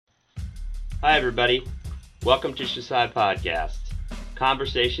Hi, everybody. Welcome to Shasai Podcasts,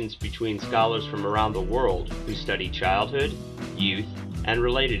 conversations between scholars from around the world who study childhood, youth, and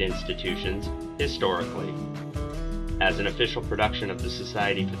related institutions historically. As an official production of the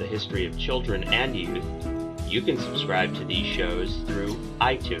Society for the History of Children and Youth, you can subscribe to these shows through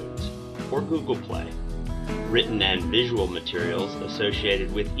iTunes or Google Play. Written and visual materials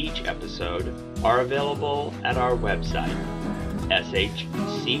associated with each episode are available at our website,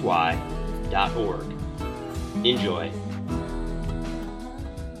 shcy.org. Enjoy.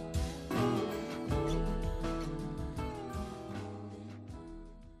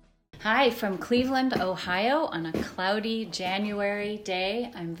 Hi, from Cleveland, Ohio, on a cloudy January day.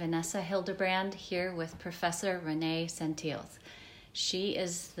 I'm Vanessa Hildebrand here with Professor Renee Sentiles. She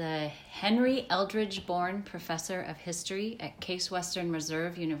is the Henry Eldridge-born Professor of History at Case Western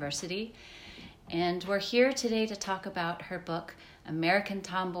Reserve University. And we're here today to talk about her book, American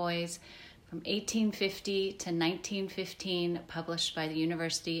Tomboys, from 1850 to 1915, published by the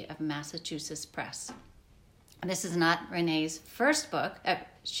University of Massachusetts Press. This is not Renee's first book.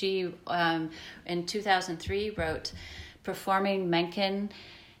 She, in 2003, wrote Performing Mencken,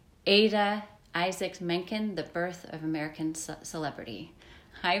 Ada Isaacs Mencken, The Birth of American Celebrity.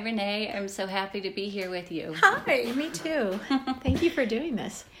 Hi, Renee. I'm so happy to be here with you. Hi, me too. Thank you for doing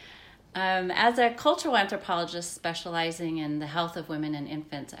this. As a cultural anthropologist specializing in the health of women and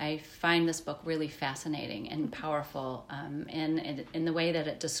infants, I find this book really fascinating and powerful in the way that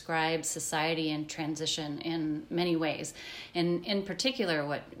it describes society in transition in many ways. And in particular,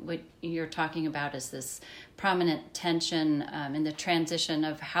 what you're talking about is this prominent tension in the transition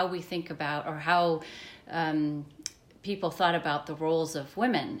of how we think about or how people thought about the roles of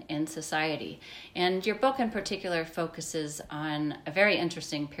women in society. And your book in particular focuses on a very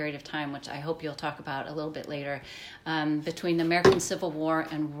interesting period of time, which I hope you'll talk about a little bit later, between the American Civil War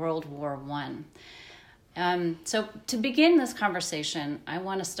and World War I. So to begin this conversation, I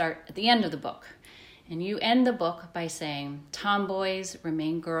want to start at the end of the book. And you end the book by saying, tomboys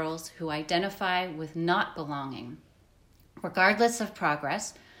remain girls who identify with not belonging, regardless of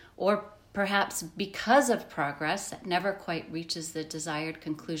progress, or perhaps because of progress that never quite reaches the desired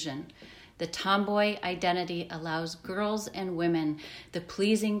conclusion. The tomboy identity allows girls and women the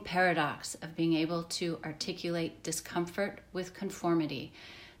pleasing paradox of being able to articulate discomfort with conformity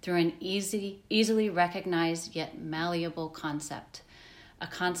through an easily recognized yet malleable concept. A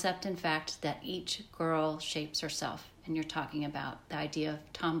concept, in fact, that each girl shapes herself. And you're talking about the idea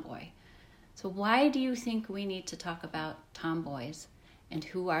of tomboy. So why do you think we need to talk about tomboys, and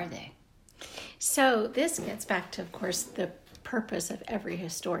who are they? So this gets back to, of course, the purpose of every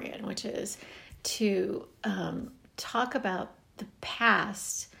historian, which is to talk about the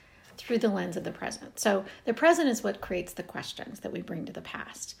past through the lens of the present. So the present is what creates the questions that we bring to the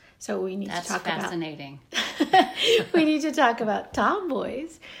past. So we need to talk fascinating. We need to talk about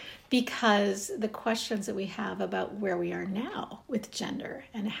tomboys because the questions that we have about where we are now with gender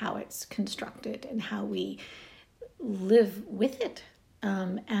and how it's constructed and how we live with it.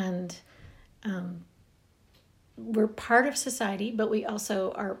 We're part of society, but we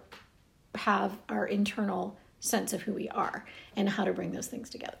also have our internal sense of who we are and how to bring those things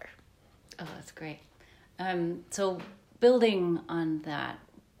together. Oh, that's great. So building on that,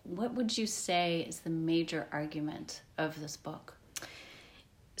 what would you say is the major argument of this book?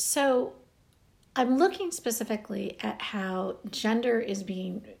 So I'm looking specifically at how gender is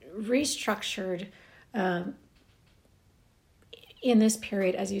being restructured in this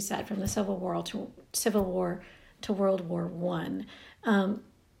period, as you said, from the Civil War to World War I,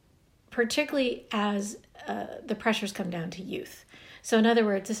 particularly as the pressures come down to youth. So in other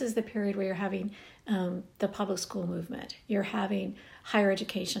words, this is the period where you're having the public school movement. You're having higher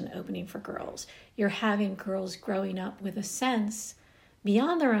education opening for girls. You're having girls growing up with a sense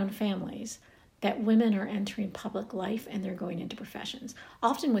beyond their own families that women are entering public life and they're going into professions.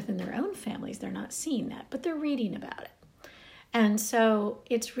 Often within their own families, they're not seeing that, but they're reading about it. And so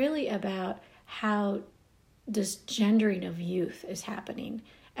it's really about how this gendering of youth is happening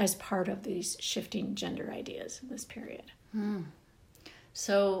as part of these shifting gender ideas in this period.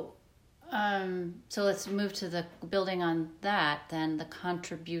 So let's move to the building on that, then the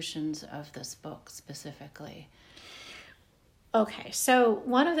contributions of this book specifically. Okay, so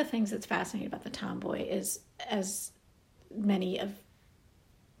one of the things that's fascinating about the tomboy is, as many of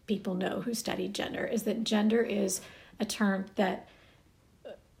people know who study gender, is that gender is a term that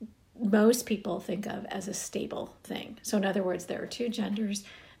most people think of as a stable thing. So in other words, there are two genders,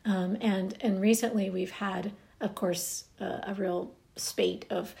 and recently we've had, of course, a real spate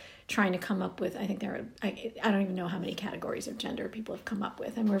of trying to come up with, I think there are, I don't even know how many categories of gender people have come up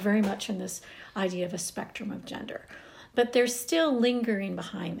with, and we're very much in this idea of a spectrum of gender. But there's still lingering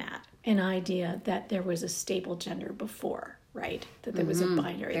behind that an idea that there was a stable gender before, right? That there was a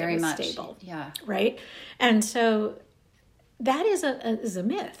binary Very that was much. stable, Yeah. right? And so that is a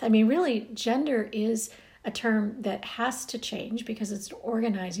myth. I mean, really, gender is a term that has to change because it's an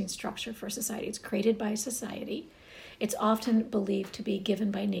organizing structure for society. It's created by society. It's often believed to be given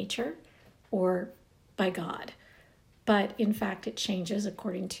by nature or by God. But in fact, it changes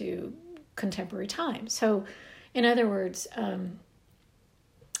according to contemporary time. So, in other words,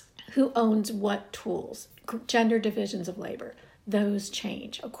 who owns what tools? Gender divisions of labor. Those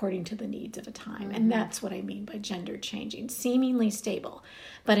change according to the needs of a time. And that's what I mean by gender changing. Seemingly stable,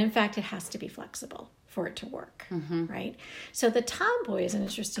 but in fact, it has to be flexible for it to work, right? So the tomboy is an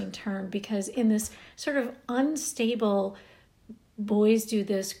interesting term because in this sort of unstable, boys do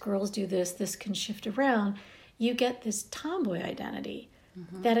this, girls do this, this can shift around, you get this tomboy identity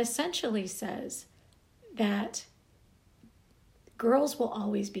that essentially says that girls will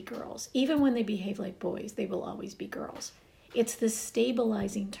always be girls. Even when they behave like boys, they will always be girls. It's this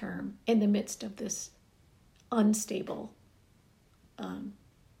stabilizing term in the midst of this unstable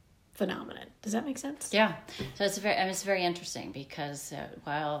phenomenon. Does that make sense? Yeah. So it's very interesting because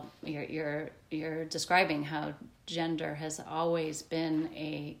while you're describing how gender has always been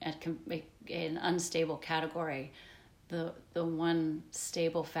an unstable category, the one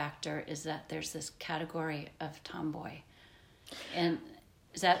stable factor is that there's this category of tomboy, and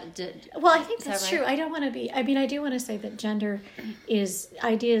is that well, I think that's right? true. I don't want to be, I mean, I do want to say that gender is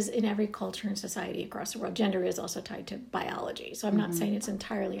ideas in every culture and society across the world. Gender is also tied to biology. So I'm not saying it's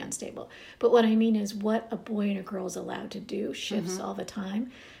entirely unstable. But what I mean is what a boy and a girl is allowed to do shifts all the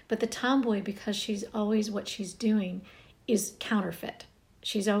time. But the tomboy, because she's always, what she's doing is counterfeit.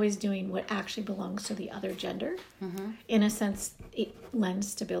 She's always doing what actually belongs to the other gender. In a sense, it lends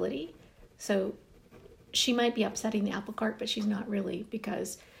stability. So she might be upsetting the apple cart, but she's not really,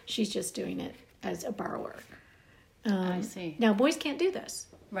 because she's just doing it as a borrower. I see. Now, boys can't do this,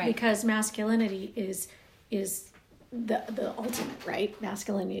 Right. Because masculinity is the ultimate, right?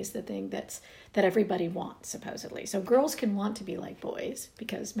 Masculinity is the thing that everybody wants, supposedly. So girls can want to be like boys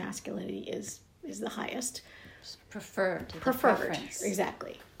because masculinity is the highest. preferred. Preference.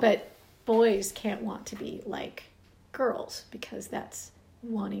 Exactly. But boys can't want to be like girls because that's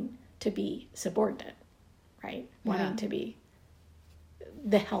wanting to be subordinate, right? Wanting to be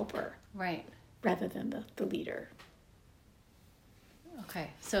the helper, Right. rather than the leader. Okay.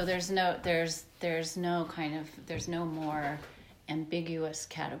 So there's no more ambiguous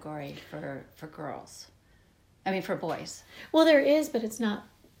category for girls. I mean, for boys. Well, there is, but it's not.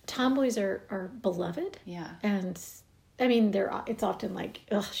 Tomboys are beloved. Yeah. And I mean, it's often like,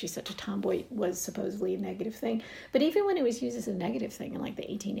 ugh, she's such a tomboy was supposedly a negative thing. But even when it was used as a negative thing in like the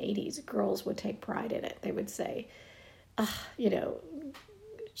 1880s, girls would take pride in it. They would say,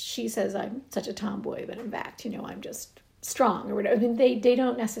 she says I'm such a tomboy, but in fact, I'm just strong or whatever. I mean, they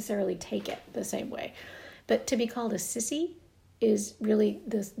don't necessarily take it the same way. But to be called a sissy is really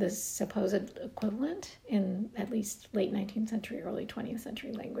the supposed equivalent in at least late 19th century, early 20th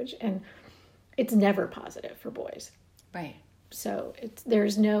century language. And it's never positive for boys. Right. So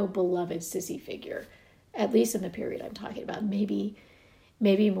there's no beloved sissy figure, at least in the period I'm talking about. Maybe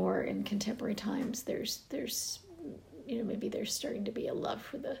more in contemporary times. There's maybe there's starting to be a love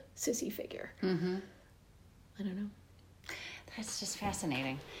for the sissy figure. Mm-hmm. I don't know. That's just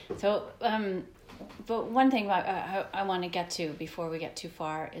fascinating. So, but one thing I want to get to before we get too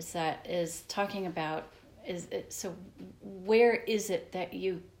far is talking about so where is it that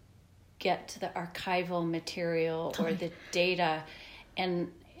you get to the archival material or the data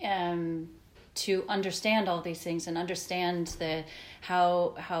and to understand all these things and understand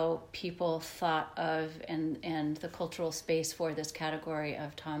how people thought of and the cultural space for this category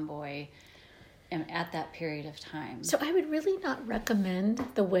of tomboy at that period of time. So I would really not recommend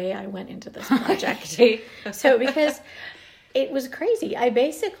the way I went into this project. So because it was crazy.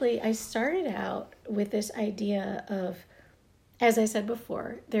 I started out with this idea of, as I said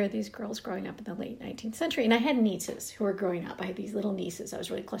before, there are these girls growing up in the late 19th century, and I had nieces who were growing up. I had these little nieces I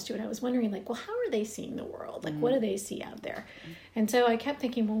was really close to, and I was wondering, like, well, how are they seeing the world? Like, what do they see out there? And so I kept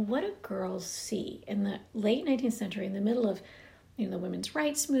thinking, well, what do girls see in the late 19th century, in the middle of the women's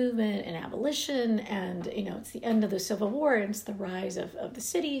rights movement and abolition, and it's the end of the Civil War, and it's the rise of the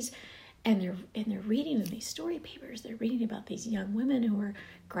cities, and they're reading in these story papers. They're reading about these young women who are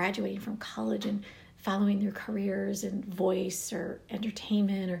graduating from college and following their careers in voice or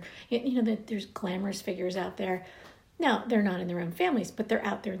entertainment, or that there's glamorous figures out there. Now, they're not in their own families, but they're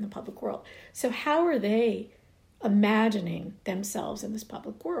out there in the public world. So how are they imagining themselves in this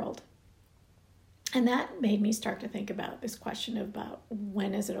public world? And that made me start to think about this question about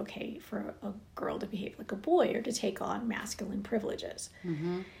when is it okay for a girl to behave like a boy or to take on masculine privileges.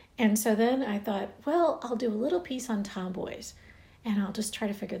 Mm-hmm. And so then I thought, well, I'll do a little piece on tomboys and I'll just try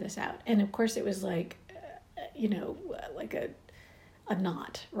to figure this out. And of course it was like, like a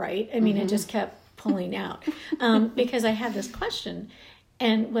knot, right? I mean, it just kept pulling out because I had this question.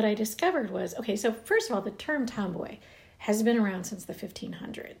 And what I discovered was, okay, so first of all, the term tomboy has been around since the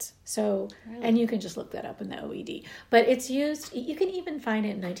 1500s. So, really? And you can just look that up in the OED. But it's used, you can even find it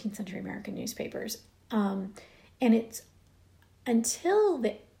in 19th century American newspapers. And it's until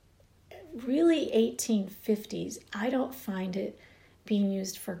the really 1850s, I don't find it being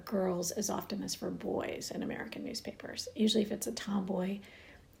used for girls as often as for boys in American newspapers. Usually if it's a tomboy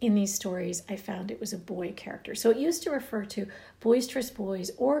in these stories, I found it was a boy character. So it used to refer to boisterous boys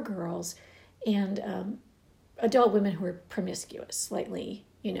or girls and adult women who are promiscuous, slightly,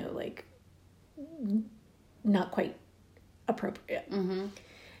 like not quite appropriate. Mm-hmm.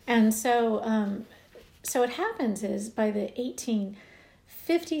 And so what happens is by the 1850s,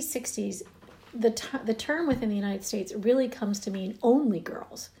 60s, the term within the United States really comes to mean only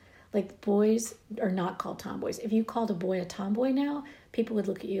girls. Like boys are not called tomboys. If you called a boy a tomboy now, people would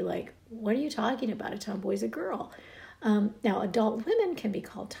look at you like, what are you talking about? A tomboy's a girl. Now, adult women can be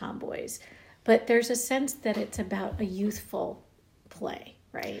called tomboys. But there's a sense that it's about a youthful play,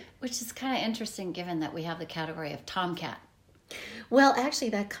 right? Which is kind of interesting given that we have the category of tomcat. Well, actually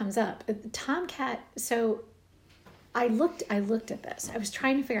that comes up. Tomcat, so I looked at this. I was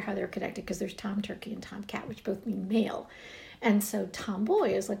trying to figure out how they're connected because there's tom turkey and tomcat, which both mean male. And so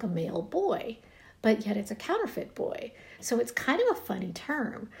tomboy is like a male boy, but yet it's a counterfeit boy. So it's kind of a funny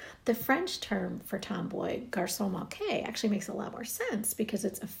term. The French term for tomboy, garçon manqué, actually makes a lot more sense because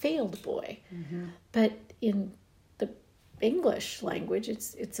it's a failed boy. Mm-hmm. But in the English language,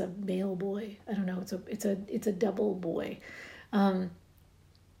 it's a male boy. I don't know. It's a double boy.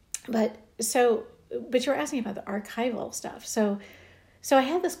 But you're asking about the archival stuff. So I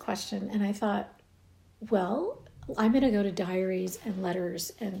had this question, and I thought, well, I'm going to go to diaries and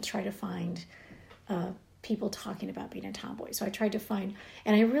letters and try to find people talking about being a tomboy. So I tried to find,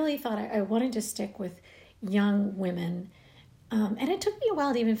 and I really thought I wanted to stick with young women. And it took me a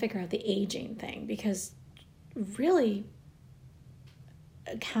while to even figure out the aging thing, because really,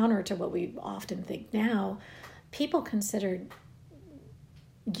 counter to what we often think now, people considered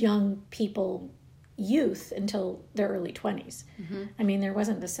young people youth until their early 20s. Mm-hmm. I mean, there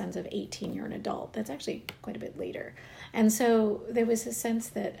wasn't the sense of 18, you're an adult. That's actually quite a bit later. And so there was a sense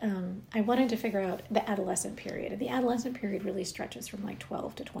that I wanted to figure out the adolescent period. And the adolescent period really stretches from like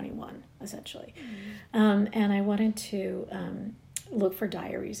 12 to 21, essentially. Mm-hmm. And I wanted to look for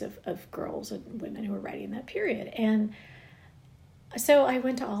diaries of girls and women who were writing that period. And so I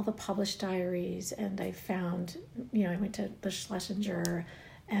went to all the published diaries, and I found, I went to the Schlesinger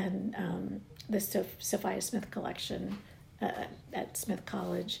and the Sophia Smith collection at Smith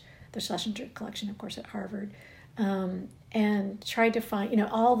College, the Schlesinger collection, of course, at Harvard, and tried to find,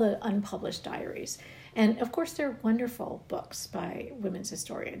 all the unpublished diaries. And of course, there are wonderful books by women's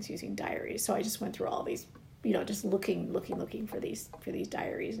historians using diaries. So I just went through all these, just looking for these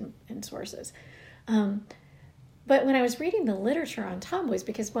diaries and sources. But when I was reading the literature on tomboys,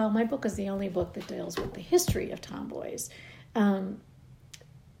 because, my book is the only book that deals with the history of tomboys,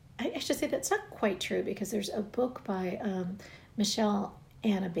 I should say that's not quite true, because there's a book by Michelle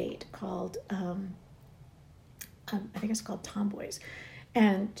Annabate called, I think it's called Tomboys,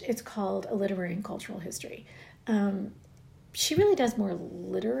 and it's called A Literary and Cultural History. She really does more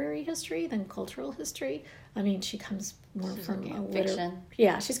literary history than cultural history. I mean, she comes more from fiction.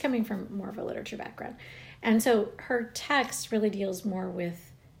 Yeah, she's coming from more of a literature background. And so her text really deals more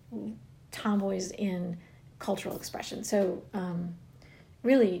with tomboys in cultural expression. So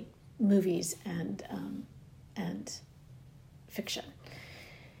really movies and fiction.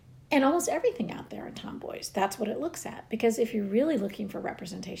 And almost everything out there are tomboys. That's what it looks at. Because if you're really looking for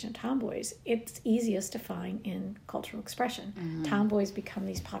representation of tomboys, it's easiest to find in cultural expression. Mm-hmm. Tomboys become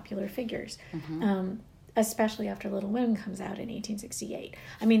these popular figures, especially after Little Women comes out in 1868.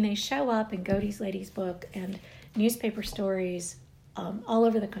 I mean, they show up in Godey's Lady's Book and newspaper stories all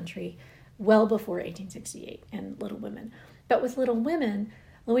over the country well before 1868 and Little Women. But with Little Women,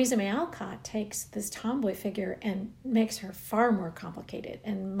 Louisa May Alcott takes this tomboy figure and makes her far more complicated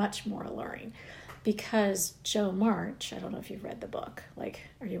and much more alluring, because Jo March, I don't know if you've read the book.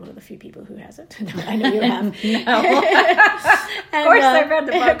 Are you one of the few people who hasn't? No, I know you have. No. Of course I've read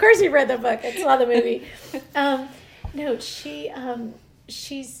the book. Of course you've read the book. I saw the movie. No, she's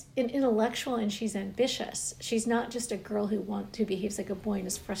an intellectual and she's ambitious. She's not just a girl who behaves like a boy and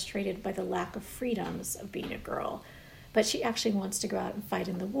is frustrated by the lack of freedoms of being a girl, but she actually wants to go out and fight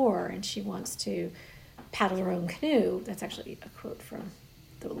in the war, and she wants to paddle her own canoe. That's actually a quote from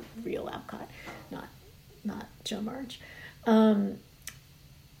the real Alcott, not Jo March.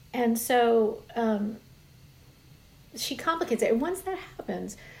 And so she complicates it. And once that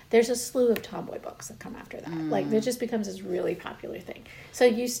happens, there's a slew of tomboy books that come after that. Like, it just becomes this really popular thing. So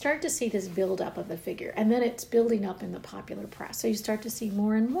you start to see this build-up of the figure, and then it's building up in the popular press. So you start to see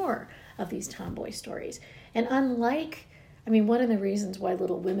more and more of these tomboy stories. And one of the reasons why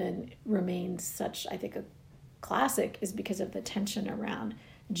Little Women remains such, I think, a classic is because of the tension around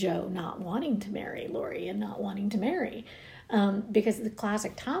Jo not wanting to marry Laurie and not wanting to marry. Because the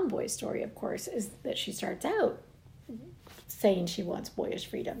classic tomboy story, of course, is that she starts out saying she wants boyish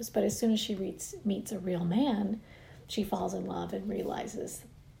freedoms, but as soon as she meets a real man, she falls in love and realizes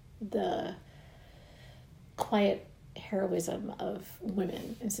the quiet heroism of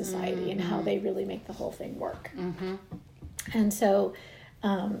women in society and how they really make the whole thing work. Mm-hmm. And so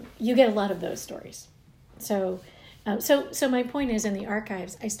you get a lot of those stories. So my point is, in the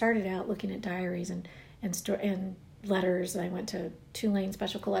archives, I started out looking at diaries and letters, and I went to Tulane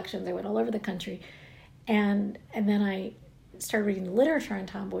special collections. I went all over the country, and then I started reading the literature on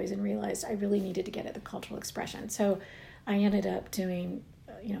tomboys and realized I really needed to get at the cultural expression. So I ended up doing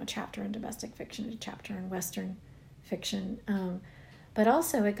a chapter in domestic fiction, a chapter in Western fiction, but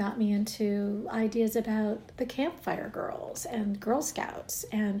also it got me into ideas about the Campfire Girls and Girl Scouts,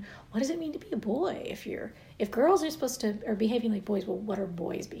 and what does it mean to be a boy? If girls are behaving like boys, well, what are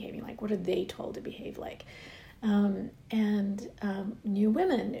boys behaving like? What are they told to behave like? New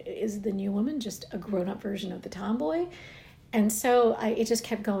Women, is the New Woman just a grown-up version of the tomboy? And so it just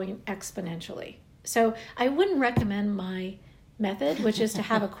kept going exponentially. So I wouldn't recommend my method, which is to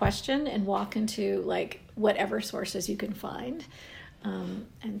have a question and walk into like whatever sources you can find.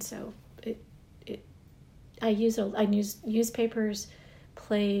 And so I use newspapers,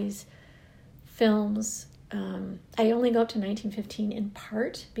 plays, films. I only go up to 1915 in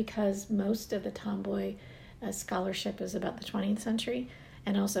part because most of the tomboy scholarship is about the 20th century,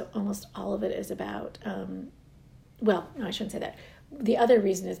 and also almost all of it is about, well, no, I shouldn't say that. The other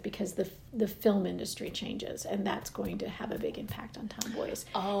reason is because the film industry changes, and that's going to have a big impact on tomboys.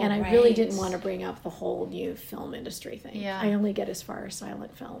 Oh, and I really didn't want to bring up the whole new film industry thing. Yeah. I only get as far as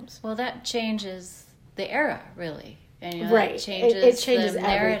silent films. Well, that changes the era, really. And, right. It changes the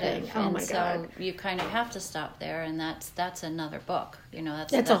narrative. Everything. Oh, my God. So you kind of have to stop there, and that's another book.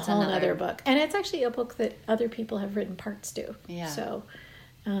 That's a whole other book. And it's actually a book that other people have written parts to. Yeah. So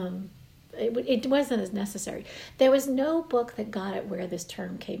it wasn't as necessary. There was no book that got at where this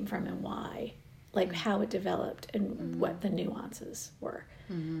term came from and why, like how it developed and what the nuances were.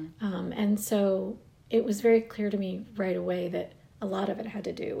 Mm-hmm. And so it was very clear to me right away that a lot of it had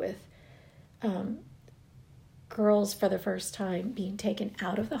to do with girls for the first time being taken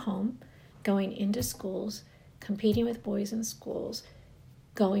out of the home, going into schools, competing with boys in schools,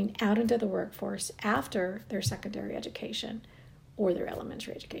 going out into the workforce after their secondary education, or their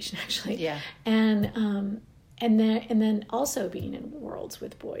elementary education, actually. Yeah. And then also being in worlds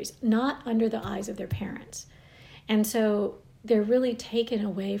with boys, not under the eyes of their parents. And so they're really taken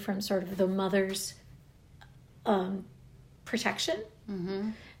away from sort of the mother's protection. Mm-hmm.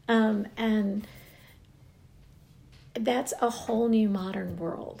 And that's a whole new modern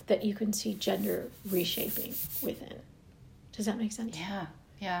world that you can see gender reshaping within. Does that make sense?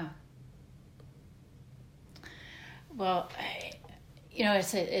 Yeah. Well,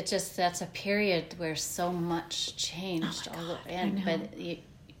 that's a period where so much changed but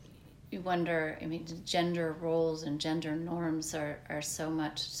you wonder, gender roles and gender norms are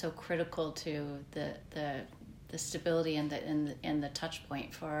so critical to the stability and the touch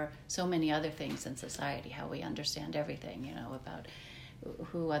point for so many other things in society, how we understand everything, about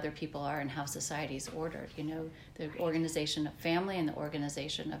who other people are and how society is ordered, the organization of family and the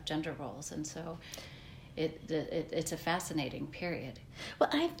organization of gender roles. And so it's a fascinating period. Well,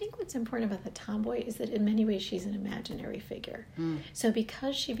 I think what's important about the tomboy is that in many ways she's an imaginary figure. So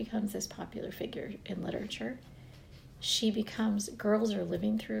because she becomes this popular figure in literature, girls are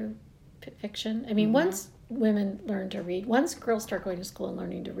living through fiction. Once women learn to read, once girls start going to school and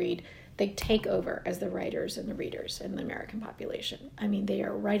learning to read, they take over as the writers and the readers in the American population. They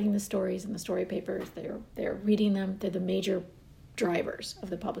are writing the stories in the story papers. They're reading them. They're the major drivers of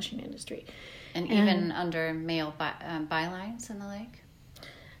the publishing industry. And even under male bylines and the like?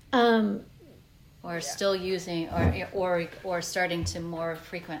 or still using, or starting to more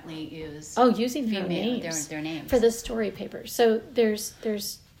frequently use. Using their names. Their names for the story paper. So there's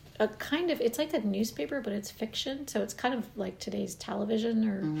a kind of, it's like a newspaper, but it's fiction. So it's kind of like today's television,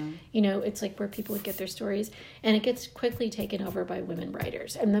 or it's like where people would get their stories, and it gets quickly taken over by women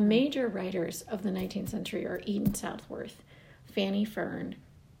writers. And the major writers of the 19th century are Eden Southworth, Fanny Fern,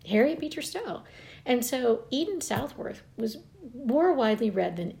 Harriet Beecher Stowe. And so Eden Southworth was more widely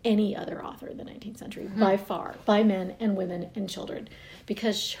read than any other author in the 19th century, by far, by men and women and children,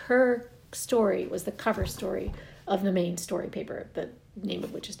 because her story was the cover story of the main story paper, the name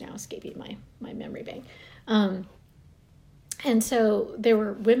of which is now escaping my memory bank. And so there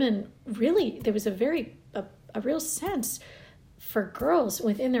were women, really, there was a real sense for girls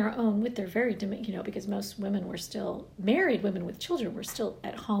within their own, with their very, because most women were still married, women with children were still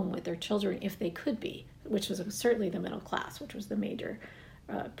at home with their children if they could be, which was certainly the middle class, which was the major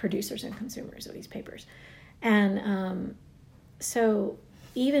producers and consumers of these papers. And so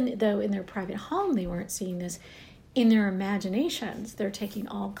even though in their private home they weren't seeing this, in their imaginations, they're taking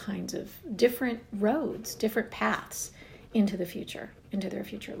all kinds of different roads, different paths into the future, into their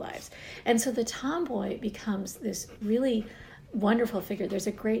future lives. And so the tomboy becomes this really wonderful figure. There's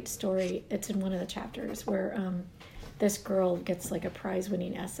a great story, it's in one of the chapters, where this girl gets like a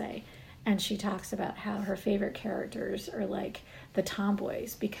prize-winning essay, and she talks about how her favorite characters are like the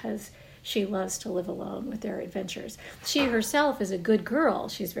tomboys because she loves to live alone with their adventures. She herself is a good girl,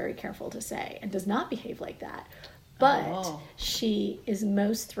 she's very careful to say, and does not behave like that. But she is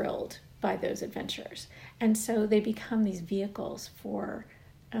most thrilled by those adventures. And so they become these vehicles for,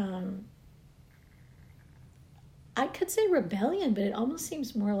 I could say rebellion, but it almost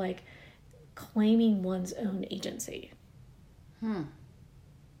seems more like claiming one's own agency.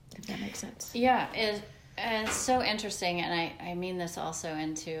 If that makes sense. Yeah, it's so interesting, and I mean this also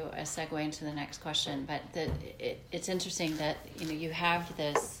into a segue into the next question, but it's interesting that you have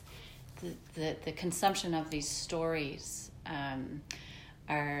this, the consumption of these stories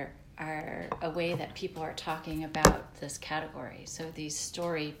are a way that people are talking about this category. So these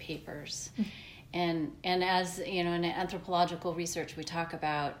story papers, and as in anthropological research, we talk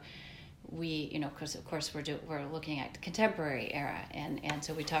about because of course we're looking at the contemporary era, and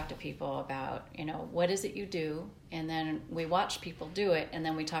so we talk to people about what is it you do, and then we watch people do it, and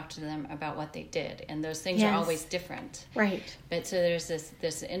then we talk to them about what they did, and those things are always different, right? But so there's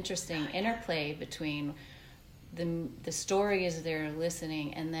this interesting interplay between the stories they're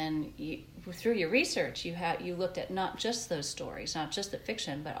listening, and then through your research you looked at not just those stories, not just the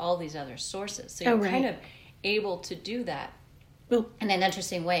fiction, but all these other sources, so you're kind of able to do that in an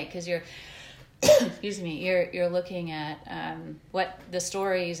interesting way, because you're you're looking at what the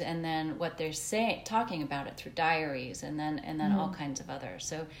stories, and then what they're talking about it through diaries, and then all kinds of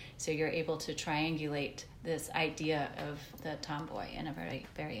others. So you're able to triangulate this idea of the tomboy in a very,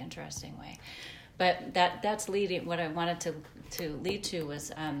 very interesting way. But that's leading. What I wanted to lead to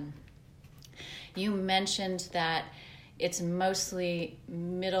was you mentioned that it's mostly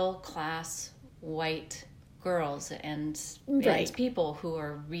middle class white girls and people who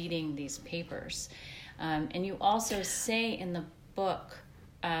are reading these papers, and you also say in the book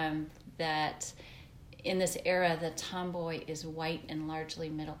that in this era the tomboy is white and largely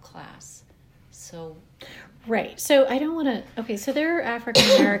middle class. So so I don't want to so there are African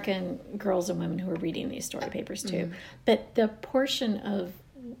American girls and women who are reading these story papers too, but the portion of,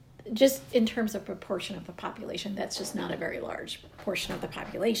 just in terms of proportion of the population, that's just not a very large portion of the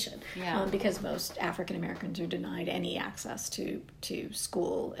population, because most African Americans are denied any access to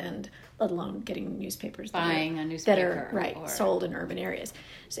school, and let alone getting newspapers, buying a newspaper that are sold in urban areas,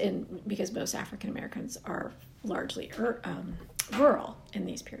 and because most African Americans are largely rural in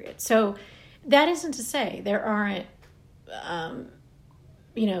these periods. So that isn't to say there aren't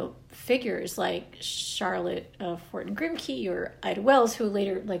figures like Charlotte Fortin Grimke or Ida Wells, who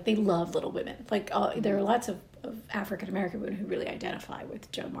later, they love Little Women. There are lots of African American women who really identify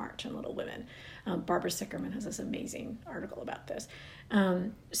with Jo March and Little Women. Barbara Sickerman has this amazing article about this.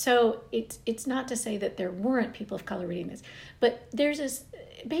 So it's not to say that there weren't people of color reading this, but there's this,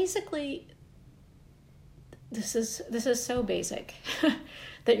 basically, this is so basic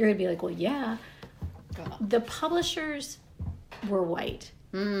that you're going to be like, well, yeah, the publishers were white.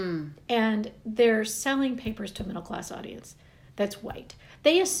 And they're selling papers to a middle class audience that's white.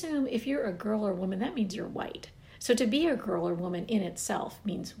 They assume if you're a girl or woman, that means you're white. So to be a girl or woman in itself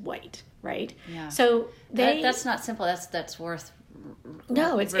means white, right? Yeah. So that's not simple. That's worth.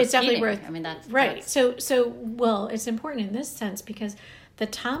 No, it's definitely worth. I mean, that's right. So well, it's important in this sense because the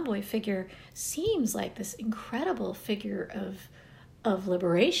tomboy figure seems like this incredible figure of of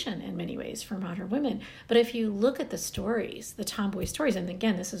liberation in many ways for modern women. But if you look at the stories, the tomboy stories, and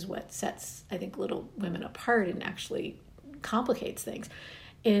again, this is what sets, I think, Little Women apart and actually complicates things,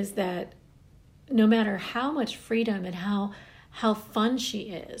 is that no matter how much freedom and how fun she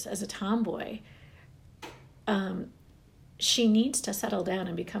is as a tomboy, she needs to settle down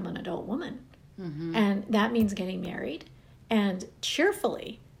and become an adult woman. Mm-hmm. And that means getting married and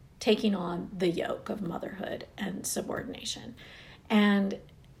cheerfully taking on the yoke of motherhood and subordination. And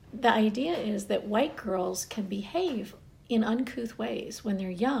the idea is that white girls can behave in uncouth ways when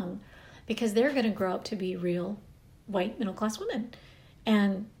they're young because they're going to grow up to be real white middle-class women.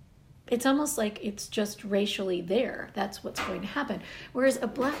 And it's almost like it's just racially there. That's what's going to happen. Whereas a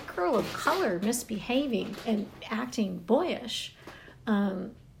black girl of color misbehaving and acting boyish,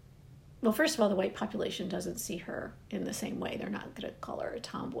 well, first of all, the white population doesn't see her in the same way. They're not going to call her a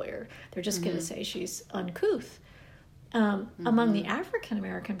tomboy, or they're just going to say she's uncouth. Among the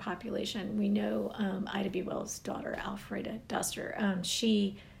African-American population, we know Ida B. Wells' daughter, Alfreda Duster,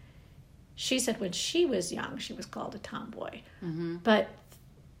 she said when she was young, she was called a tomboy. Mm-hmm. But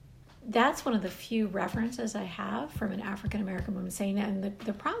that's one of the few references I have from an African-American woman saying that. And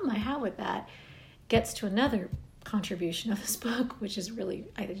the problem I have with that gets to another contribution of this book, which is really,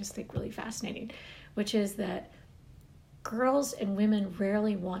 I just think, really fascinating, which is that girls and women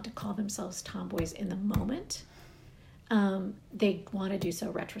rarely want to call themselves tomboys in the moment. They want to do so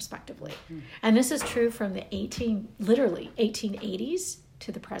retrospectively. Mm. And this is true from the 1880s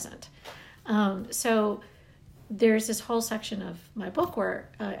to the present. So there's this whole section of my book where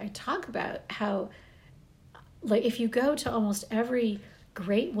I talk about how, like, if you go to almost every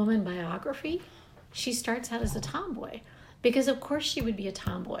great woman biography, she starts out as a tomboy. Because of course she would be a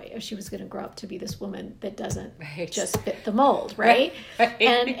tomboy if she was going to grow up to be this woman that doesn't just fit the mold, right? Right.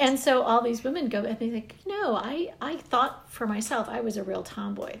 And so all these women go and they're like, no, I thought for myself I was a real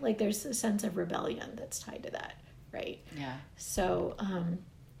tomboy. Like there's a sense of rebellion that's tied to that, right? Yeah. So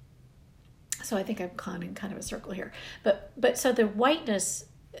I think I'm caught in kind of a circle here. But so the whiteness,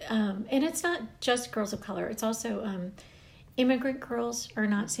 and it's not just girls of color. It's also immigrant girls are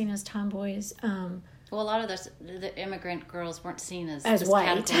not seen as tomboys. Well, a lot of the immigrant girls weren't seen as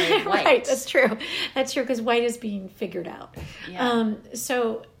white. Category white. Right, that's true. That's true, because white is being figured out. Yeah.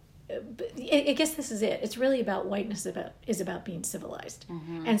 So I guess this is it. It's really about whiteness is about being civilized.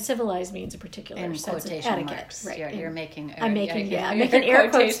 Mm-hmm. And civilized means a particular in sense of etiquette. Marks. Right. I'm making air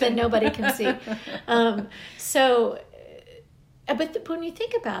quotes that nobody can see. But when you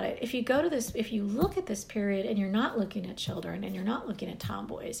think about it, if you look at this period and you're not looking at children and you're not looking at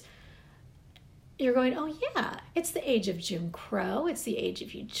tomboys, you're going, oh yeah, it's the age of Jim Crow. It's the age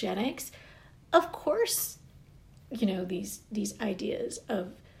of eugenics. Of course, these ideas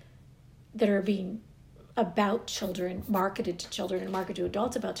that are being about children, marketed to children and marketed to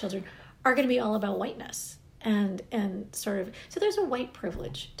adults about children, are going to be all about whiteness. And sort of, so there's a white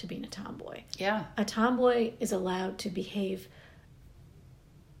privilege to being a tomboy. Yeah. A tomboy is allowed to behave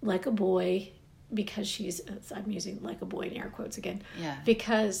like a boy because I'm using like a boy in air quotes again. Yeah.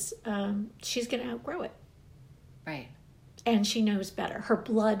 Because she's going to outgrow it. Right. And she knows better. Her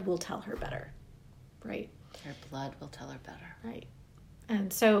blood will tell her better. Right. Her blood will tell her better. Right.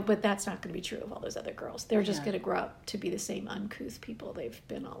 And so, but that's not going to be true of all those other girls. They're just going to grow up to be the same uncouth people they've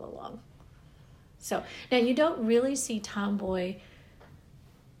been all along. So now you don't really see tomboy.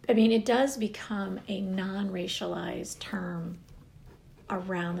 I mean, it does become a non-racialized term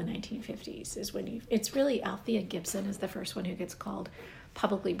around the 1950s. It's really Althea Gibson is the first one who gets called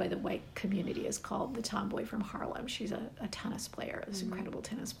publicly by the white community, is called the tomboy from Harlem. She's a tennis player, this incredible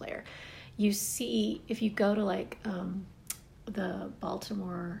tennis player. You see, if you go to like the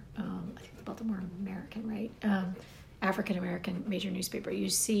Baltimore, I think the Baltimore American, right? African American major newspaper, you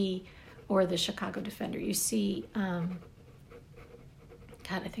see, or the Chicago Defender, you see,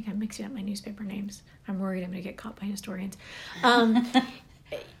 God, I think I'm mixing up my newspaper names. I'm worried I'm going to get caught by historians.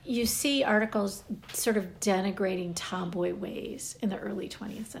 You see articles sort of denigrating tomboy ways in the early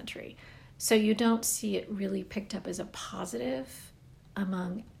 20th century. So you don't see it really picked up as a positive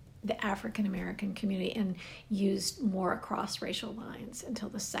among the African American community and used more across racial lines until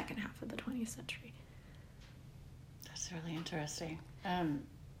the second half of the 20th century. That's really interesting.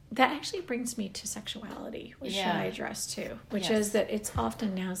 That actually brings me to sexuality, which I address too, which is that it's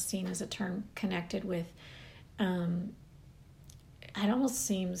often now seen as a term connected with, it almost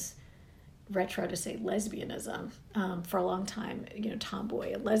seems retro to say lesbianism. For a long time,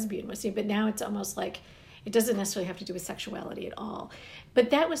 tomboy and lesbian was seen, but now it's almost like it doesn't necessarily have to do with sexuality at all. But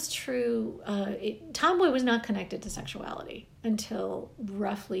that was true. Tomboy was not connected to sexuality until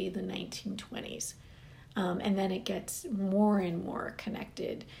roughly the 1920s. And then it gets more and more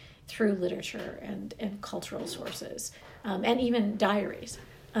connected through literature and cultural sources, and even diaries,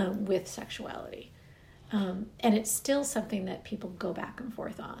 with sexuality. And it's still something that people go back and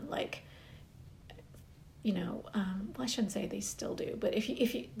forth on. Like, well, I shouldn't say they still do, but if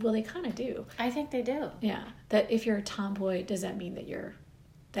you, well, they kind of do. I think they do. Yeah. That if you're a tomboy, does that mean that you're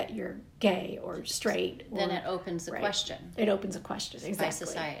gay or straight? Then it opens a question. It opens a question, exactly. By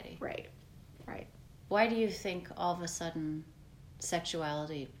society. Right. Why do you think all of a sudden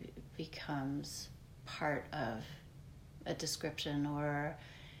sexuality becomes part of a description or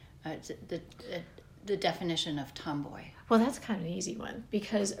the definition of tomboy? Well, that's kind of an easy one,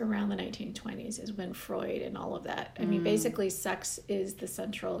 because around the 1920s is when Freud and all of that, I mean, basically sex is the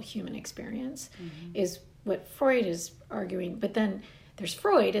central human experience, is what Freud is arguing. But then there's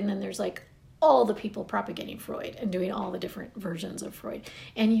Freud, and then there's like all the people propagating Freud and doing all the different versions of Freud.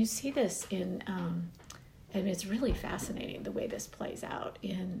 And you see this in, and it's really fascinating the way this plays out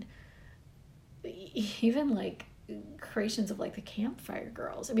in even like creations of like the Campfire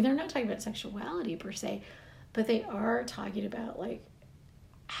Girls. I mean, they're not talking about sexuality per se, but they are talking about like,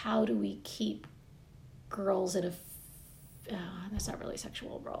 how do we keep girls in a, that's not really a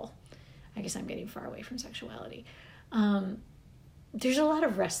sexual role. I guess I'm getting far away from sexuality. There's a lot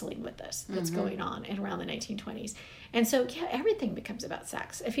of wrestling with this that's going on in around the 1920s. And so, yeah, everything becomes about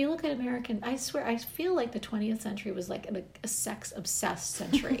sex. If you look at I swear, I feel like the 20th century was like a sex-obsessed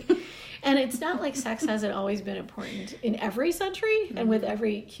century. And it's not like sex hasn't always been important in every century and with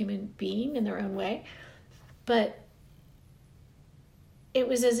every human being in their own way. But it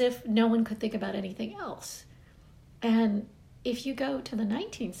was as if no one could think about anything else. And if you go to the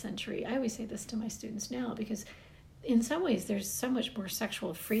 19th century, I always say this to my students now, because in some ways there's so much more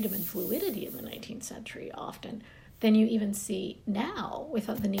sexual freedom and fluidity in the 19th century often than you even see now,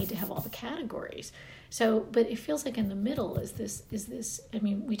 without the need to have all the categories. So, but it feels like in the middle is this, I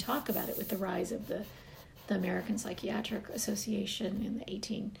mean, we talk about it with the rise of the American Psychiatric Association in the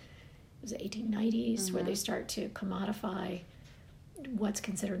 1890s, where they start to commodify what's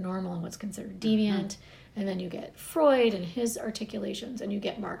considered normal and what's considered deviant. And then you get Freud and his articulations, and you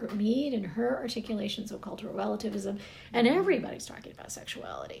get Margaret Mead and her articulations of cultural relativism, and everybody's talking about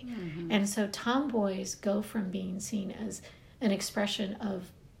sexuality. And so tomboys go from being seen as an expression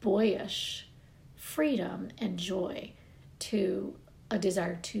of boyish freedom and joy to a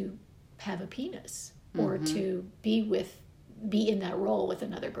desire to have a penis or to be in that role with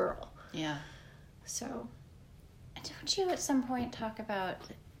another girl. Yeah. So, don't you at some point talk about,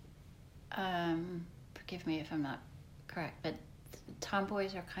 forgive me if I'm not correct, but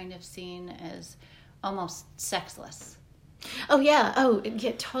tomboys are kind of seen as almost sexless? Oh yeah,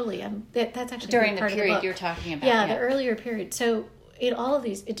 totally. That's actually during the part period of the you're talking about. Yeah, the earlier period. So in all of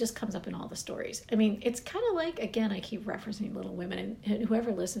these, it just comes up in all the stories. I mean, it's kind of like, again, I keep referencing Little Women, and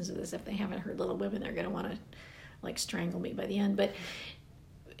whoever listens to this, if they haven't heard Little Women, they're going to want to like strangle me by the end. But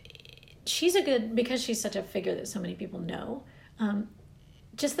she's because she's such a figure that so many people know.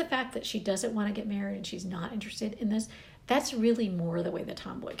 Just the fact that she doesn't want to get married and she's not interested in this, that's really more the way the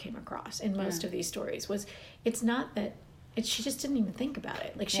tomboy came across in most of these stories. It's not that she just didn't even think about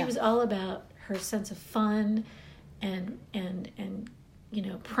it. Like, she was all about her sense of fun and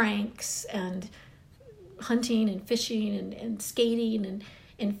pranks and hunting and fishing and skating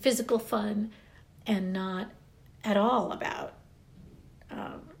and physical fun, and not at all about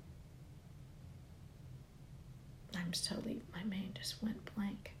my mind just went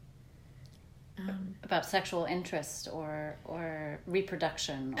blank. About sexual interest or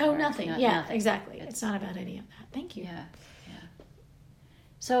reproduction. Nothing. Nothing. Exactly. It's not about any of that. Thank you. Yeah.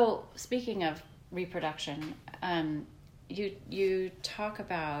 So, speaking of reproduction, you talk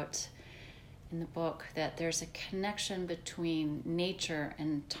about in the book that there's a connection between nature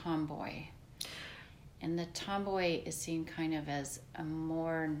and tomboy. And the tomboy is seen kind of as a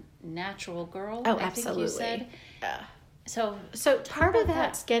more natural girl. Oh, I absolutely. think you said. Yeah. So part of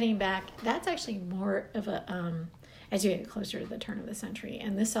that's getting back. That's actually more of a as you get closer to the turn of the century,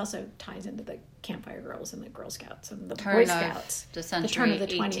 and this also ties into the Campfire Girls and the Girl Scouts and the Boy Scouts. The turn of the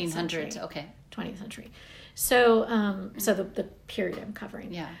 1800s. 20th century. Okay. 20th century. So so the period I'm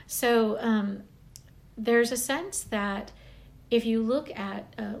covering. Yeah. So there's a sense that if you look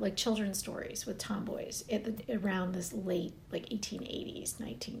at like children's stories with tomboys around this late like 1880s,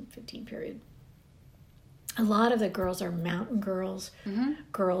 1915 period, a lot of the girls are mountain girls,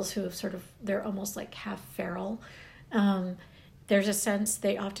 girls who have they're almost like half feral. There's a sense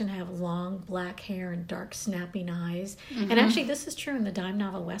they often have long black hair and dark snapping eyes. And actually this is true in the dime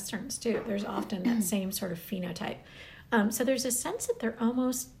novel westerns too. There's often that same sort of phenotype. So there's a sense that they're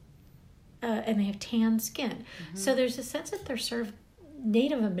almost and they have tan skin. So there's a sense that they're sort of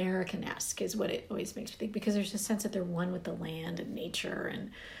Native American-esque is what it always makes me think, because there's a sense that they're one with the land and nature,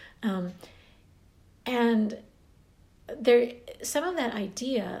 and there some of that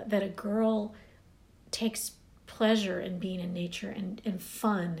idea that a girl takes pleasure in being in nature and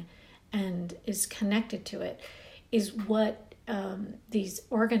fun and is connected to it is what these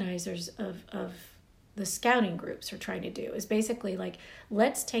organizers of the scouting groups are trying to do, is basically like,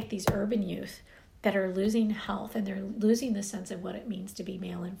 let's take these urban youth that are losing health and they're losing the sense of what it means to be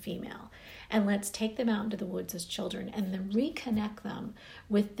male and female, and let's take them out into the woods as children and then reconnect them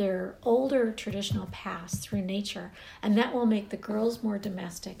with their older traditional past through nature, and that will make the girls more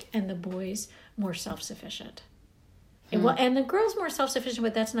domestic and the boys more self-sufficient. And the girls more self-sufficient,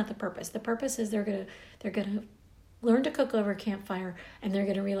 but that's not the purpose. The purpose is they're gonna learn to cook over a campfire, and they're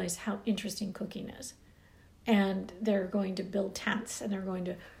gonna realize how interesting cooking is, and they're going to build tents, and they're going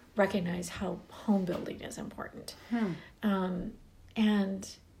to recognize how home building is important. And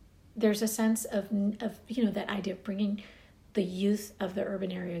there's a sense of that idea of bringing the youth of the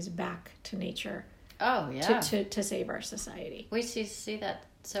urban areas back to nature. Oh yeah, to save our society. We see that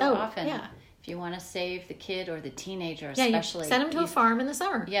so often. Yeah. If you want to save the kid or the teenager, especially, you send them to a farm in the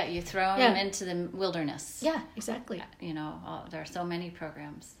summer. Yeah, you throw them into the wilderness. Yeah, exactly. There are so many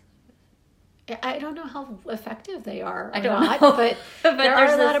programs. I don't know how effective they are. I don't know, but there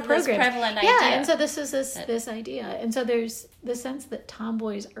are a lot of programs. This prevalent idea. Yeah, and so this is this idea, and so there's the sense that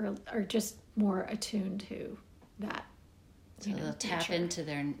tomboys are just more attuned to that. So they'll tap into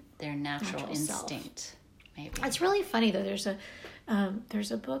their natural instinct. Self. Maybe it's really funny though.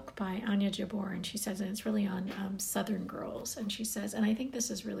 There's a book by Anya Jabour, and she says, and it's really on Southern girls, and she says, and I think this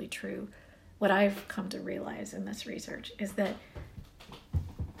is really true. What I've come to realize in this research is that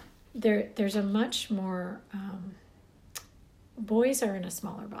there's a much more boys are in a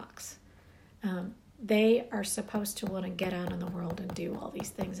smaller box. They are supposed to want to get out in the world and do all these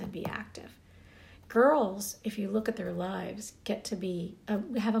things and be active. Girls, if you look at their lives, get to be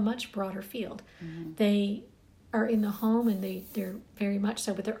have a much broader field. They are in the home, and they're very much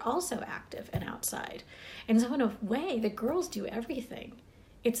so, but they're also active and outside. And so in a way, the girls do everything.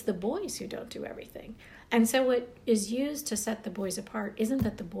 It's the boys who don't do everything. And so what is used to set the boys apart isn't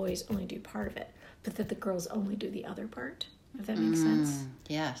that the boys only do part of it, but that the girls only do the other part, if that makes sense.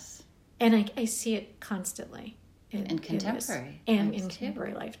 Yes. And I see it constantly. In contemporary. And in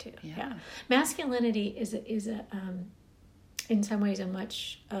contemporary life, too. Yeah. Masculinity is in some ways, a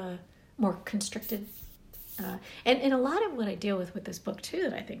much more constricted. And a lot of what I deal with this book, too,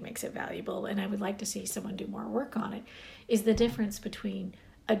 that I think makes it valuable, and I would like to see someone do more work on it, is the difference between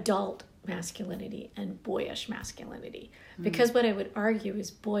adult masculinity and boyish masculinity. Because what I would argue is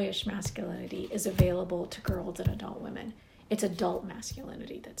boyish masculinity is available to girls and adult women. It's adult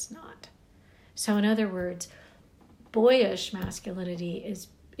masculinity that's not. So in other words, boyish masculinity is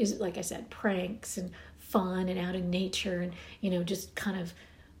like I said, pranks and fun and out in nature and just kind of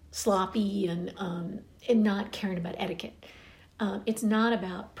sloppy and not caring about etiquette. It's not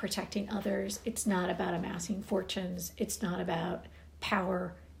about protecting others. It's not about amassing fortunes. It's not about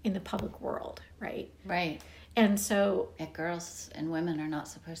power in the public world, right? Right. And so girls and women are not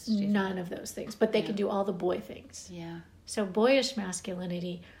supposed to do none of those things, but they can do all the boy things. Yeah. So boyish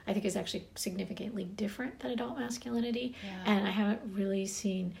masculinity, I think, is actually significantly different than adult masculinity. Yeah. And I haven't really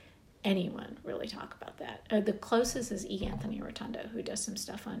seen anyone really talk about that. The closest is E. Anthony Rotundo, who does some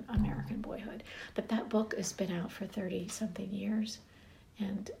stuff on American Boyhood. But that book has been out for 30-something years.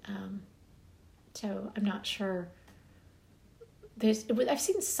 And so I'm not sure. I've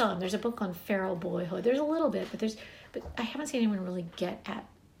seen some. There's a book on feral boyhood. There's a little bit, but I haven't seen anyone really get at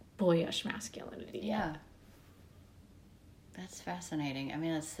boyish masculinity. Yeah. That's fascinating. I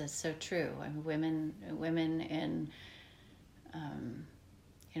mean, that's so true. I mean, women in,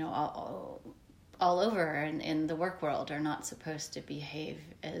 all over in the work world are not supposed to behave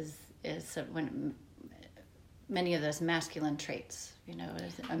as when many of those masculine traits.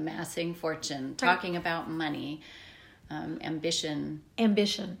 As amassing fortune, talking about money, ambition.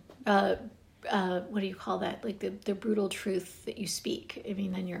 What do you call that? Like the brutal truth that you speak. I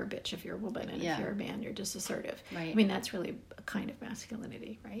mean, then you're a bitch if you're a woman, and if you're a man, you're just assertive. Right. I mean, that's really a kind of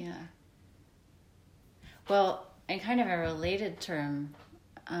masculinity, right? Yeah. Well, in kind of a related term,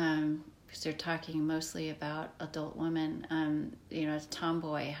 because they're talking mostly about adult women, a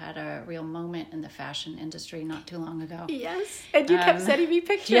tomboy had a real moment in the fashion industry not too long ago. Yes, and you kept sending me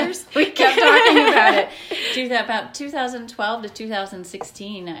pictures. Yes, we kept talking about it. About 2012 to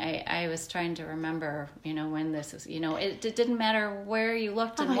 2016, I was trying to remember, when this was, it didn't matter where you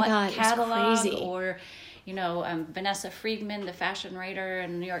looked and what catalog or, Vanessa Friedman, the fashion writer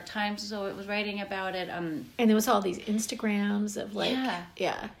in the New York Times, so it was writing about it. And there was all these Instagrams of like,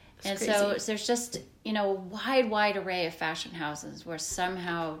 yeah. And crazy. So there's just, a wide array of fashion houses were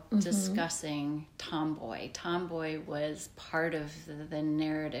somehow discussing tomboy. Tomboy was part of the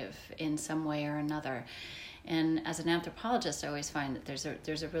narrative in some way or another. And as an anthropologist, I always find that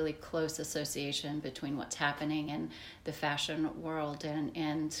there's a really close association between what's happening in the fashion world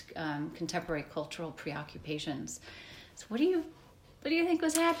and contemporary cultural preoccupations. So what do you think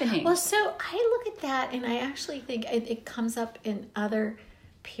was happening? Well, so I look at that, and I actually think it comes up in other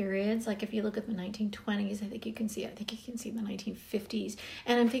periods. Like if you look at the 1920s, I think you can see the 1950s.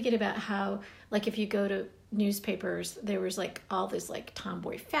 And I'm thinking about how, like, if you go to newspapers, there was like all this like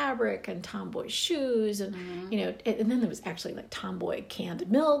tomboy fabric and tomboy shoes, and and then there was actually like tomboy canned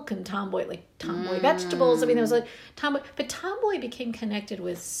milk and tomboy vegetables. I mean, there was like tomboy, but tomboy became connected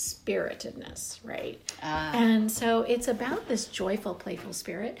with spiritedness, right? And so it's about this joyful, playful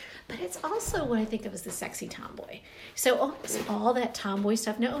spirit, but it's also what I think of as the sexy tomboy. So almost all that tomboy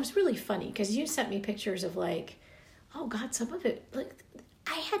stuff. Now, it was really funny because you sent me pictures of like, oh God, some of it, like,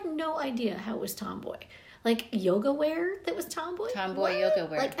 I had no idea how it was tomboy. Like yoga wear that was tomboy? Tomboy yoga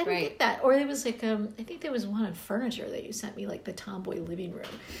wear, like, I don't get that. Or there was like, I think there was one on furniture that you sent me, like the tomboy living room.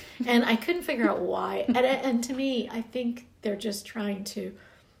 And I couldn't figure out why. And to me, I think they're just trying to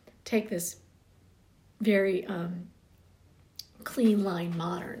take this very clean line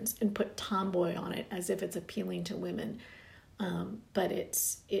moderns and put tomboy on it as if it's appealing to women. But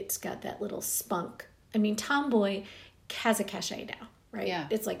it's got that little spunk. I mean, tomboy has a cachet now. Right? Yeah.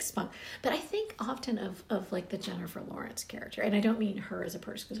 It's like spunk. But I think often of like the Jennifer Lawrence character, and I don't mean her as a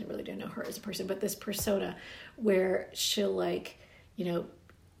person because I really don't know her as a person, but this persona where she'll like,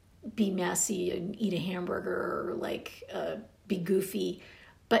 be messy and eat a hamburger or like be goofy,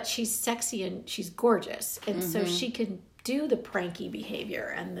 but she's sexy and she's gorgeous. And so she can do the pranky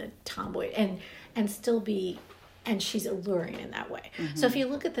behavior and the tomboy and still be, and she's alluring in that way. So if you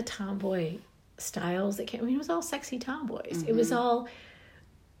look at the tomboy styles that came, it was all sexy tomboys. It was all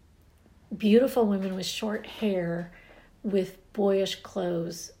beautiful women with short hair with boyish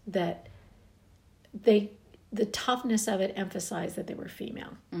clothes that the toughness of it emphasized that they were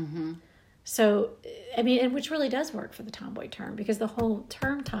female. So, I mean, and which really does work for the tomboy term, because the whole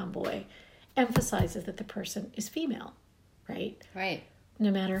term tomboy emphasizes that the person is female, right? Right.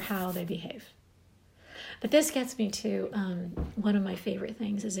 No matter how they behave. But this gets me to one of my favorite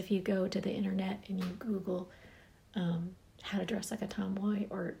things is if you go to the internet and you Google how to dress like a tomboy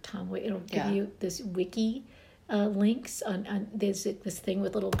or tomboy, it'll give you this wiki links on there's this thing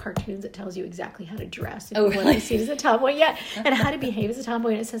with little cartoons that tells you exactly how to dress if you want to be seen as a tomboy, and how to behave as a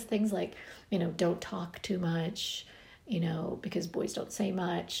tomboy. And it says things like, don't talk too much, because boys don't say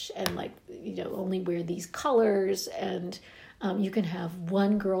much, and like, only wear these colors, and you can have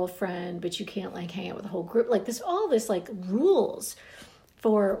one girlfriend, but you can't like hang out with a whole group. Like all this like rules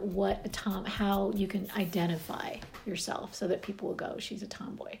for how you can identify yourself so that people will go, she's a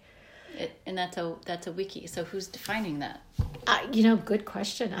tomboy. And that's a wiki. So who's defining that? Good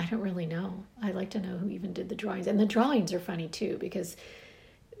question. I don't really know. I'd like to know who even did the drawings. And the drawings are funny too, because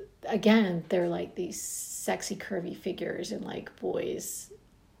again, they're like these sexy curvy figures and like boys,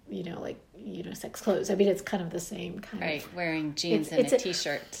 like unisex clothes. I mean, it's kind of the same kind of... Right, wearing jeans and a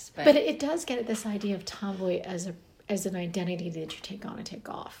t-shirt. But it does get at this idea of tomboy as an identity that you take on and take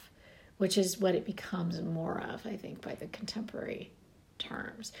off, which is what it becomes more of, I think, by the contemporary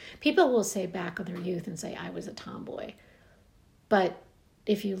terms. People will say back on their youth and say, I was a tomboy. But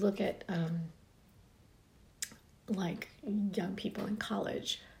if you look at like young people in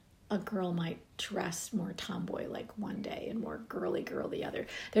college, a girl might dress more tomboy like one day and more girly girl the other.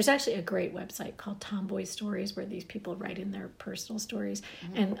 There's actually a great website called Tomboy Stories where these people write in their personal stories,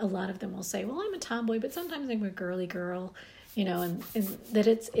 and a lot of them will say, well, I'm a tomboy, but sometimes I'm a girly girl, and that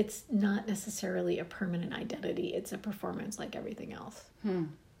it's not necessarily a permanent identity. It's a performance like everything else.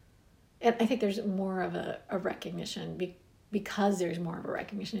 And I think there's more of a recognition because there's more of a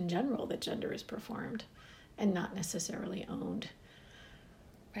recognition in general that gender is performed and not necessarily owned.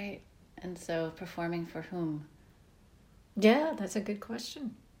 Right. And so performing for whom? Yeah, that's a good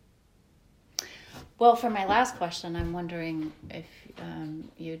question. Well, for my last question, I'm wondering if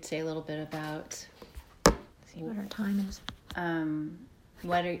you'd say a little bit about... what our time is.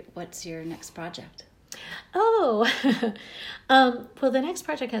 What's your next project? Oh, well, the next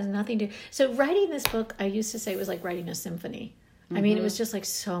project has nothing to... So writing this book, I used to say it was like writing a symphony. I mean, it was just like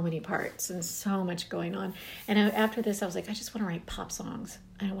so many parts and so much going on. And after this, I was like, I just want to write pop songs.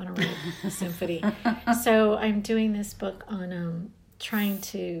 I don't want to write a symphony. So I'm doing this book on trying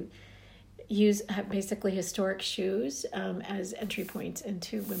to, have basically historic shoes as entry points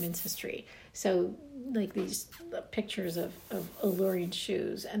into women's history. So like these pictures of alluring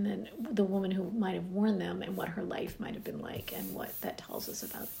shoes, and then the woman who might have worn them and what her life might have been like, and what that tells us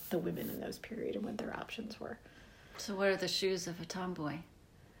about the women in those periods and what their options were. So what are the shoes of a tomboy?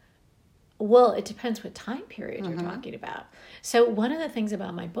 Well, it depends what time period you're talking about. So one of the things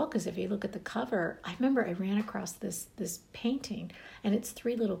about my book is if you look at the cover, I remember I ran across this painting, and it's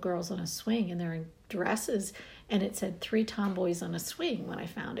 3 little girls on a swing, and they're in dresses, and it said 3 tomboys on a swing when I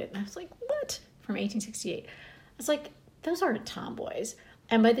found it. And I was like, what? From 1868. I was like, those aren't tomboys.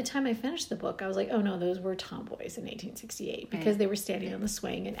 And by the time I finished the book, I was like, oh no, those were tomboys in 1868 because they were standing on the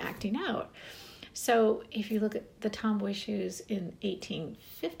swing and acting out. So if you look at the tomboy shoes in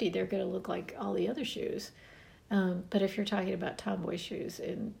 1850, they're going to look like all the other shoes. But if you're talking about tomboy shoes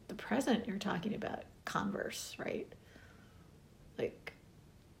in the present, you're talking about Converse, right? Like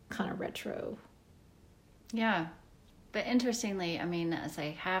kind of retro. Yeah. But interestingly, I mean, as I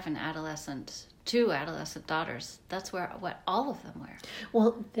have 2 adolescent daughters, that's what all of them wear.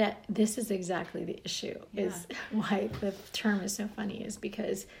 Well, this is exactly the issue, is why the term is so funny, is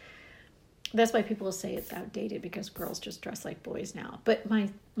because that's why people say it's outdated, because girls just dress like boys now. But my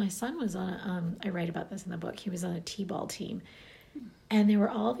son was on I write about this in the book, he was on a t-ball team, and there were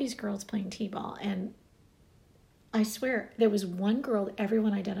all these girls playing t-ball, and I swear there was one girl that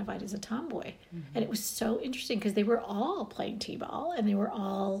everyone identified as a tomboy. And it was so interesting because they were all playing t-ball, and they were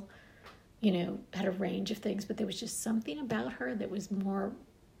all, had a range of things, but there was just something about her that was more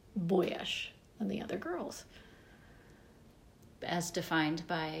boyish than the other girls. As defined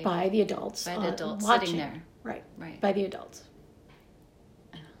by the adults. By the adults watching. sitting there. Right. By the adults.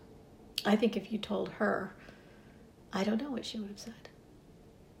 I think if you told her, I don't know what she would have said.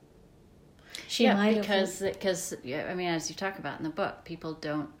 She might because I mean, as you talk about in the book, people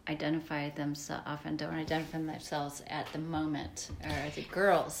don't identify themselves at the moment, or the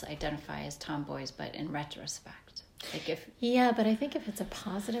girls identify as tomboys, but in retrospect. But I think if it's a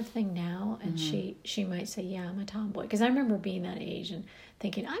positive thing now, and she might say, yeah, I'm a tomboy. Because I remember being that age and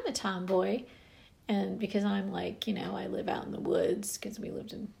thinking, I'm a tomboy. And because I'm like, I live out in the woods, because we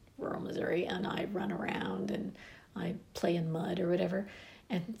lived in rural Missouri, and I run around and I play in mud or whatever.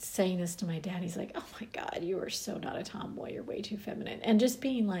 And saying this to my dad, he's like, oh my God, you are so not a tomboy. You're way too feminine. And just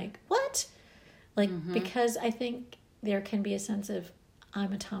being like, what? Because I think there can be a sense of,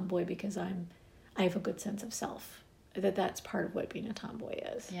 I'm a tomboy because I have a good sense of self. That's part of what being a tomboy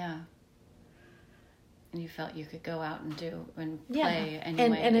is. Yeah. And you felt you could go out and do and play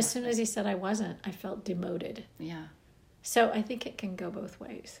anyway. And as soon as he said I wasn't, I felt demoted. Yeah. So I think it can go both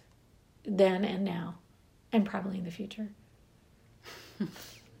ways. Then and now. And probably in the future.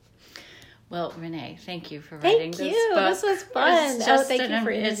 Well, Renee, thank you for writing this book. Thank you. This was fun. Thank you for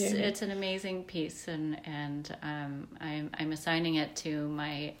interviewing me. It's an amazing piece, and I'm assigning it to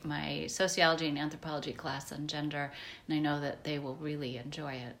my sociology and anthropology class on gender, and I know that they will really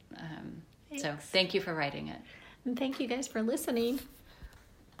enjoy it. So thank you for writing it. And thank you guys for listening.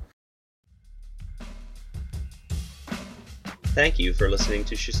 Thank you for listening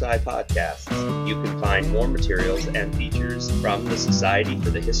to Shusai Podcasts. You can find more materials and features from the Society for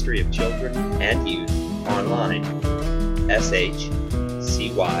the History of Children and Youth online, shcy.org.